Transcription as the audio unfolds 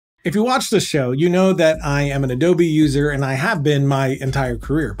If you watch the show, you know that I am an Adobe user and I have been my entire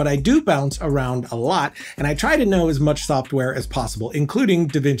career, but I do bounce around a lot and I try to know as much software as possible, including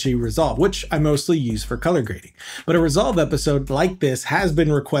DaVinci Resolve, which I mostly use for color grading. But a Resolve episode like this has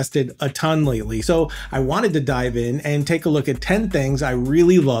been requested a ton lately, so I wanted to dive in and take a look at 10 things I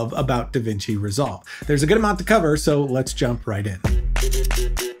really love about DaVinci Resolve. There's a good amount to cover, so let's jump right in.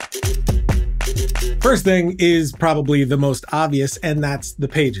 First thing is probably the most obvious, and that's the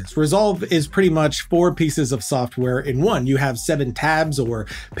pages. Resolve is pretty much 4 pieces of software in one. You have 7 tabs or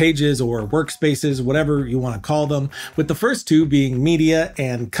pages or workspaces, whatever you want to call them, with the first 2 being media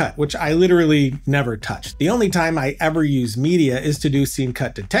and cut, which I literally never touch. The only time I ever use media is to do scene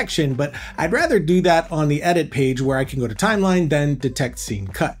cut detection, but I'd rather do that on the edit page where I can go to timeline than detect scene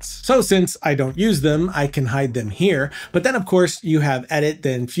cuts. So since I don't use them, I can hide them here. But then of course you have edit,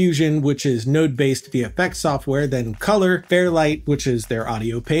 then fusion, which is node-based VFX software, then color, Fairlight, which is their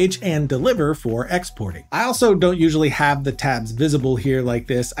audio page, and deliver for exporting. I also don't usually have the tabs visible here like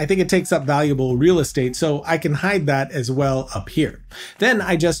this. I think it takes up valuable real estate, so I can hide that as well up here. Then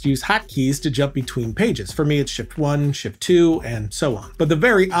I just use hotkeys to jump between pages. For me, it's Shift 1, Shift 2, and so on. But the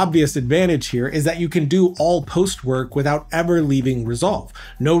very obvious advantage here is that you can do all post work without ever leaving Resolve.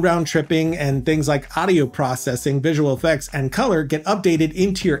 No round tripping, and things like audio processing, visual effects, and color get updated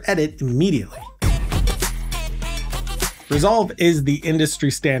into your edit immediately. Resolve is the industry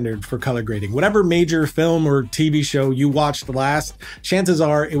standard for color grading. Whatever major film or TV show you watched last, chances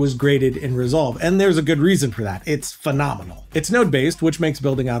are it was graded in Resolve, and there's a good reason for that. It's phenomenal. It's node-based, which makes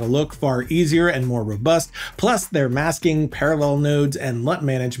building out a look far easier and more robust, plus their masking, parallel nodes, and LUT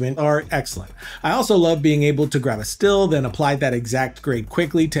management are excellent. I also love being able to grab a still, then apply that exact grade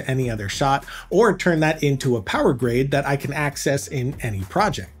quickly to any other shot, or turn that into a power grade that I can access in any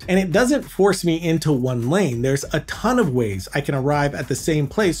project. And it doesn't force me into one lane. There's a ton of ways I can arrive at the same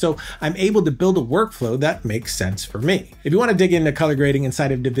place, so I'm able to build a workflow that makes sense for me. If you want to dig into color grading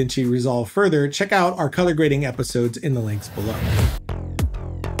inside of DaVinci Resolve further, check out our color grading episodes in the links below.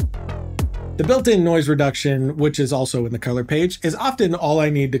 The built-in noise reduction, which is also in the color page, is often all I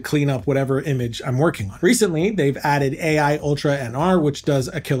need to clean up whatever image I'm working on. Recently, they've added AI Ultra NR, which does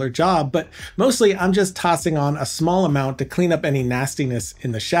a killer job, but mostly I'm just tossing on a small amount to clean up any nastiness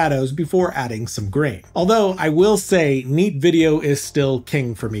in the shadows before adding some grain. Although I will say neat video is still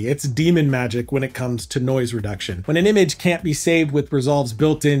king for me. It's demon magic when it comes to noise reduction. When an image can't be saved with Resolve's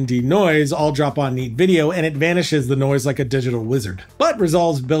built-in denoise, I'll drop on neat video and it vanishes the noise like a digital wizard. But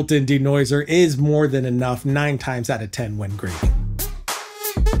Resolve's built-in denoiser is more than enough 9 times out of 10 when grading.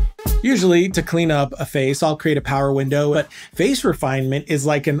 Usually, to clean up a face, I'll create a power window, but Face Refinement is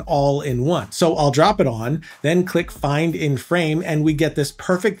like an all-in-one. So I'll drop it on, then click Find in Frame, and we get this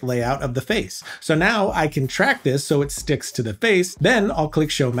perfect layout of the face. So now I can track this so it sticks to the face, then I'll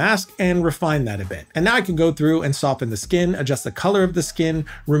click Show Mask and refine that a bit. And now I can go through and soften the skin, adjust the color of the skin,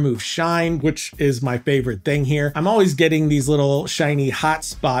 remove shine, which is my favorite thing here. I'm always getting these little shiny hot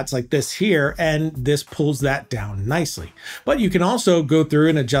spots like this here, and this pulls that down nicely. But you can also go through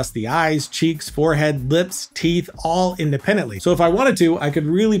and adjust the eyes, cheeks, forehead, lips, teeth, all independently. So if I wanted to, I could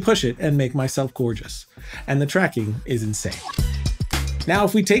really push it and make myself gorgeous. And the tracking is insane. Now,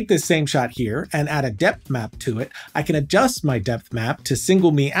 if we take this same shot here and add a depth map to it, I can adjust my depth map to single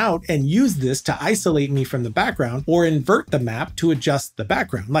me out and use this to isolate me from the background, or invert the map to adjust the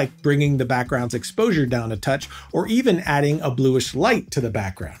background, like bringing the background's exposure down a touch, or even adding a bluish light to the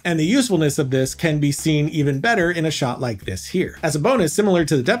background. And the usefulness of this can be seen even better in a shot like this here. As a bonus, similar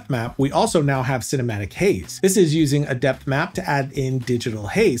to the depth map, we also now have cinematic haze. This is using a depth map to add in digital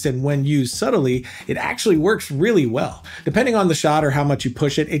haze, and when used subtly, it actually works really well. Depending on the shot or how much you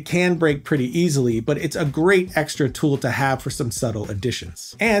push it, it can break pretty easily, but it's a great extra tool to have for some subtle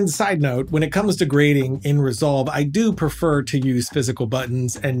additions. And side note, when it comes to grading in Resolve, I do prefer to use physical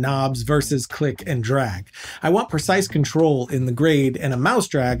buttons and knobs versus click and drag. I want precise control in the grade, and a mouse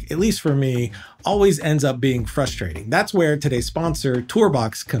drag, at least for me, always ends up being frustrating. That's where today's sponsor,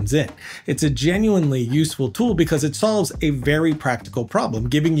 Tourbox, comes in. It's a genuinely useful tool because it solves a very practical problem,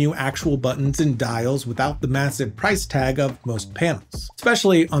 giving you actual buttons and dials without the massive price tag of most panels.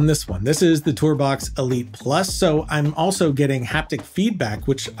 Especially on this one. This is the Tourbox Elite Plus, so I'm also getting haptic feedback,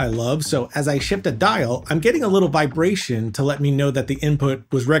 which I love. So as I shift a dial, I'm getting a little vibration to let me know that the input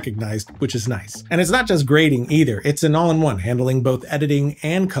was recognized, which is nice. And it's not just grading either. It's an all-in-one, handling both editing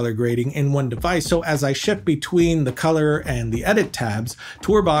and color grading in one device. So as I shift between the color and the edit tabs,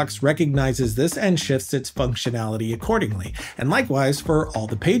 Tourbox recognizes this and shifts its functionality accordingly. And likewise for all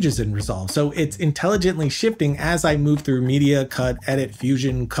the pages in Resolve. So it's intelligently shifting as I move through media, cut, edit,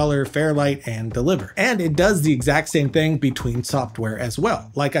 fusion, color, fairlight, and deliver. And it does the exact same thing between software as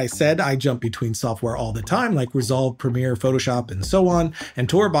well. Like I said, I jump between software all the time, like Resolve, Premiere, Photoshop, and so on, and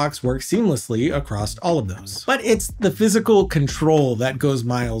Torbox works seamlessly across all of those. But it's the physical control that goes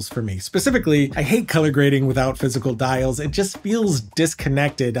miles for me. Specifically, I hate color grading without physical dials. It just feels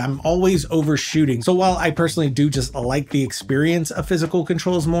disconnected. I'm always overshooting. So while I personally do just like the experience of physical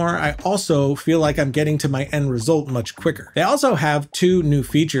controls more, I also feel like I'm getting to my end result much quicker. They also have two new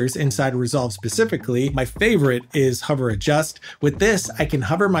features inside Resolve specifically. My favorite is Hover Adjust. With this, I can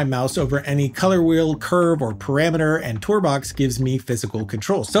hover my mouse over any color wheel, curve, or parameter, and Torbox gives me physical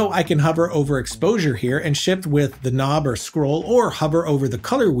control. So I can hover over exposure here and shift with the knob or scroll, or hover over the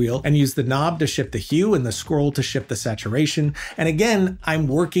color wheel and use the knob to shift the hue and the scroll to shift the saturation. And again, I'm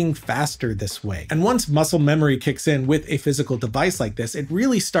working faster this way. And once muscle memory kicks in with a physical device like this, it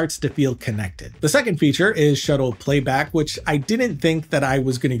really starts to feel connected. The second feature is shuttle playback, which I didn't think that I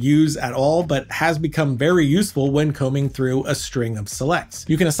was going to use at all, but has become very useful when combing through a string of selects.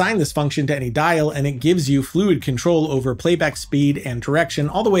 You can assign this function to any dial and it gives you fluid control over playback speed and direction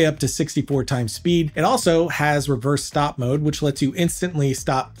all the way up to 64 times speed. It also has reverse stop mode, which lets you instantly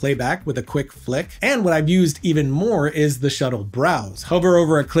stop playback with a quick flick. And what I've used even more is the shuttle browse. Hover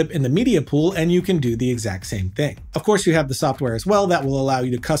over a clip in the media pool and you can do the exact same thing. Of course, you have the software as well that will allow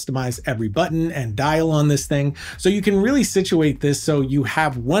you to customize every button and dial on this thing. So you can really situate this so you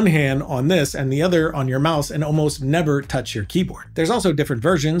have one hand on this and the other on your mouse and almost never touch your keyboard. There's also different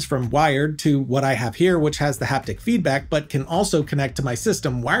versions from wired to what I have here, which has the haptic feedback, but can also connect to my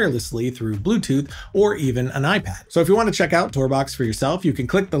system wirelessly through Bluetooth or even an iPad. So if you want to check out Torbox for yourself, you can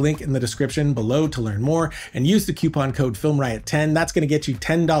click the link in the description below to learn more and use the coupon code FilmRiot10. That's going to get you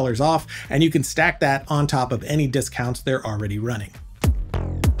 $10 off, and you can stack that on top of any discounts they're already running.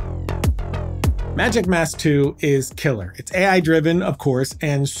 Magic Mask 2 is killer. It's AI driven, of course,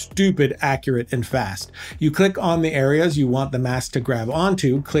 and stupid accurate and fast. You click on the areas you want the mask to grab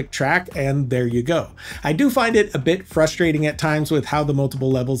onto, click track, and there you go. I do find it a bit frustrating at times with how the multiple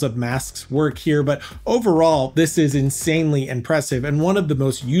levels of masks work here, but overall, this is insanely impressive and one of the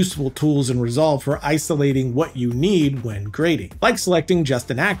most useful tools in Resolve for isolating what you need when grading, like selecting just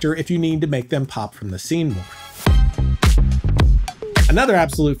an actor if you need to make them pop from the scene more. Another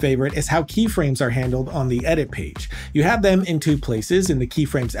absolute favorite is how keyframes are handled on the edit page. You have them in two places, in the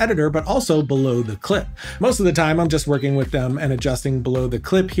keyframes editor, but also below the clip. Most of the time, I'm just working with them and adjusting below the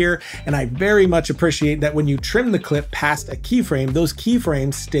clip here, and I very much appreciate that when you trim the clip past a keyframe, those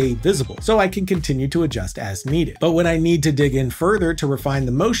keyframes stay visible, so I can continue to adjust as needed. But when I need to dig in further to refine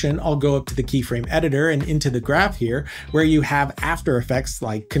the motion, I'll go up to the keyframe editor and into the graph here, where you have After Effects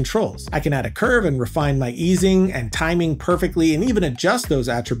like controls. I can add a curve and refine my easing and timing perfectly, and even adjust those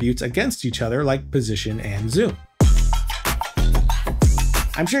attributes against each other like position and zoom.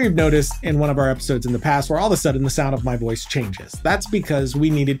 I'm sure you've noticed in one of our episodes in the past where all of a sudden the sound of my voice changes. That's because we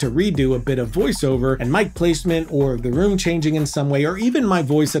needed to redo a bit of voiceover, and mic placement or the room changing in some way, or even my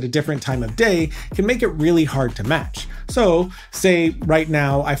voice at a different time of day can make it really hard to match. So say right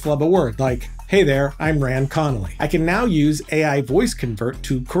now I flub a word like, "Hey there, I'm Rand Connolly." I can now use AI voice convert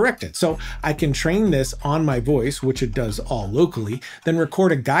to correct it. So I can train this on my voice, which it does all locally, then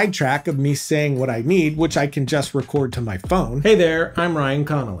record a guide track of me saying what I need, which I can just record to my phone. "Hey there, I'm Ryan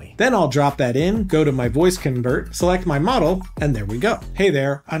Connolly." Then I'll drop that in, go to my voice convert, select my model, and there we go. "Hey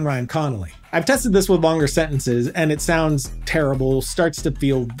there, I'm Ryan Connolly." I've tested this with longer sentences and it sounds terrible, starts to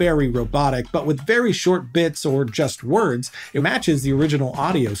feel very robotic, but with very short bits or just words, it matches the original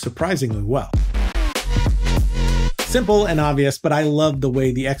audio surprisingly well. Simple and obvious, but I love the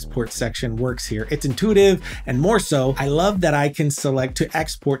way the export section works here. It's intuitive, and more so, I love that I can select to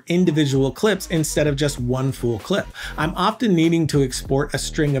export individual clips instead of just one full clip. I'm often needing to export a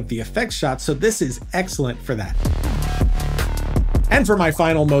string of the effects shots, so this is excellent for that. And for my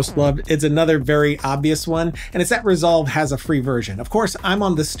final most loved, it's another very obvious one, and it's that Resolve has a free version. Of course, I'm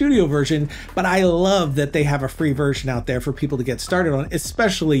on the studio version, but I love that they have a free version out there for people to get started on,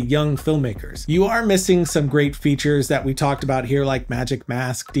 especially young filmmakers. You are missing some great features that we talked about here, like Magic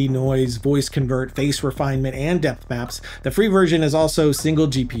Mask, Denoise, Voice Convert, Face Refinement, and Depth Maps. The free version is also single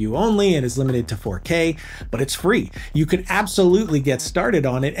GPU only and is limited to 4K, but it's free. You can absolutely get started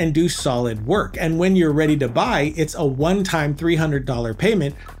on it and do solid work. And when you're ready to buy, it's a one-time $300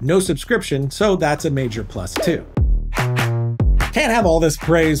 payment, no subscription, so that's a major plus too. Can't have all this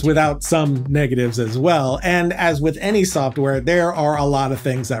praise without some negatives as well. And as with any software, there are a lot of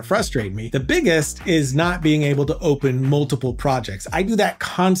things that frustrate me. The biggest is not being able to open multiple projects. I do that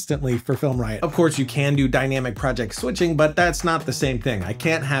constantly for Film Riot. Of course, you can do dynamic project switching, but that's not the same thing. I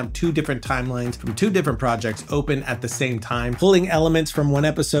can't have two different timelines from two different projects open at the same time, pulling elements from one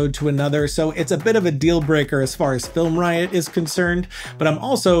episode to another. So it's a bit of a deal breaker as far as Film Riot is concerned, but I'm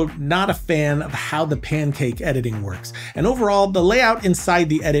also not a fan of how the pancake editing works. And overall, the layout inside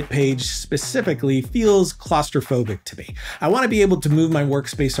the edit page specifically feels claustrophobic to me. I want to be able to move my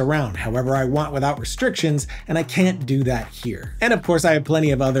workspace around however I want without restrictions, and I can't do that here. And of course, I have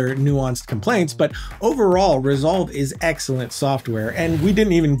plenty of other nuanced complaints, but overall, Resolve is excellent software, and we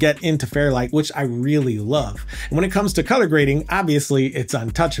didn't even get into Fairlight, which I really love. And when it comes to color grading, obviously it's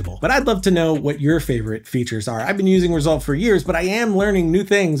untouchable. But I'd love to know what your favorite features are. I've been using Resolve for years, but I am learning new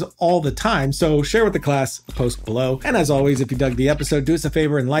things all the time, so share with the class, post below. And as always, if you dug the episode, do us a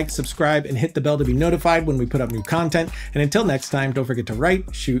favor and like, subscribe, and hit the bell to be notified when we put up new content. And until next time, don't forget to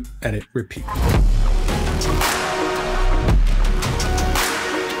write, shoot, edit, repeat.